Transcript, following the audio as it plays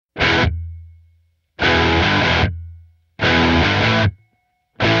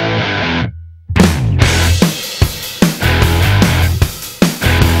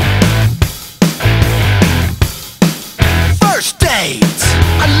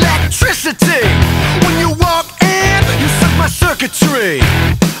electricity. When you walk in, you set my circuitry.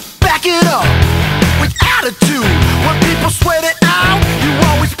 Back it up with attitude. When people sweat it out, you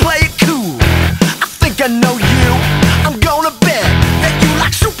always play it cool. I think I know you. I'm gonna bet that you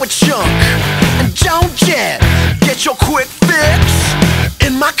like Super Chunk and Joan Jett. Get your quick fix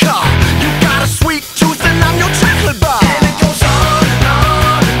in my car. You got a sweet tooth and I'm your chocolate bar. And it goes on and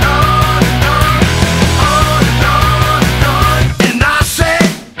on and on and on, on and on and on. And I say,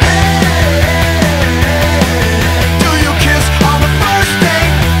 hey, do you kiss on the first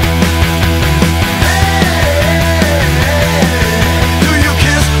date? Hey, do you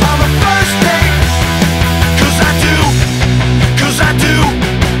kiss on the first date? 'Cause I do, 'cause I do,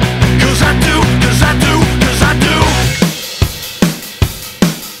 'cause I do, 'cause I do, 'cause I do.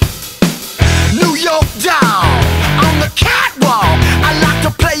 New York down on the catwalk. I like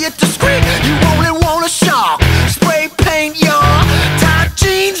to play it discreet. You only want a shock. Spray paint your tight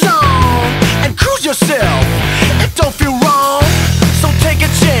jeans on and cruise yourself. It don't feel wrong, so take a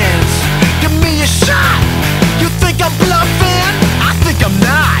chance. Give me a shot. You think I'm bluffing? I think I'm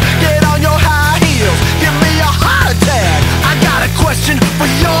not. Get on your high heels. Give me a heart attack. I got a question for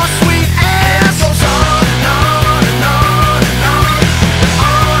your sweet ass. It goes on and on and on and on,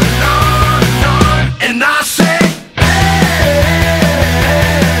 on and on and on. And I say, hey,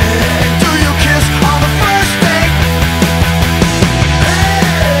 do you kiss on the first date? Hey,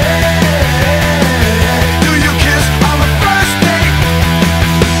 do you kiss on the first date?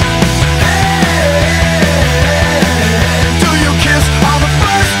 Hey, do you kiss on the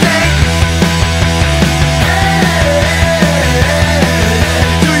first date? Hey,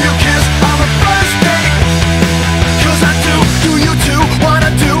 do you kiss on the first date? 'Cause I do you do what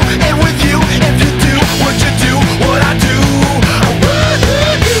I do, and with you, if you do what you do, what I do, I would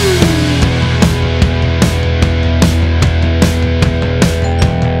do.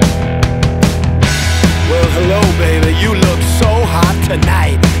 Well, hello, baby, you look so hot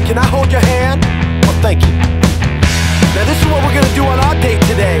tonight. Can I hold your hand? Oh, thank you. Now this is what we're gonna do on our date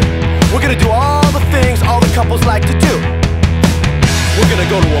today. We're gonna do all the things all the couples like to do. We're gonna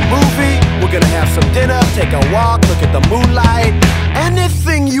go to a movie, we're gonna have some dinner, take a walk, look at the moonlight.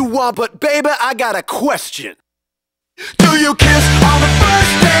 Anything you want, but baby, I got a question. Do you kiss on the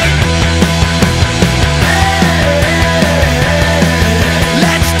first date?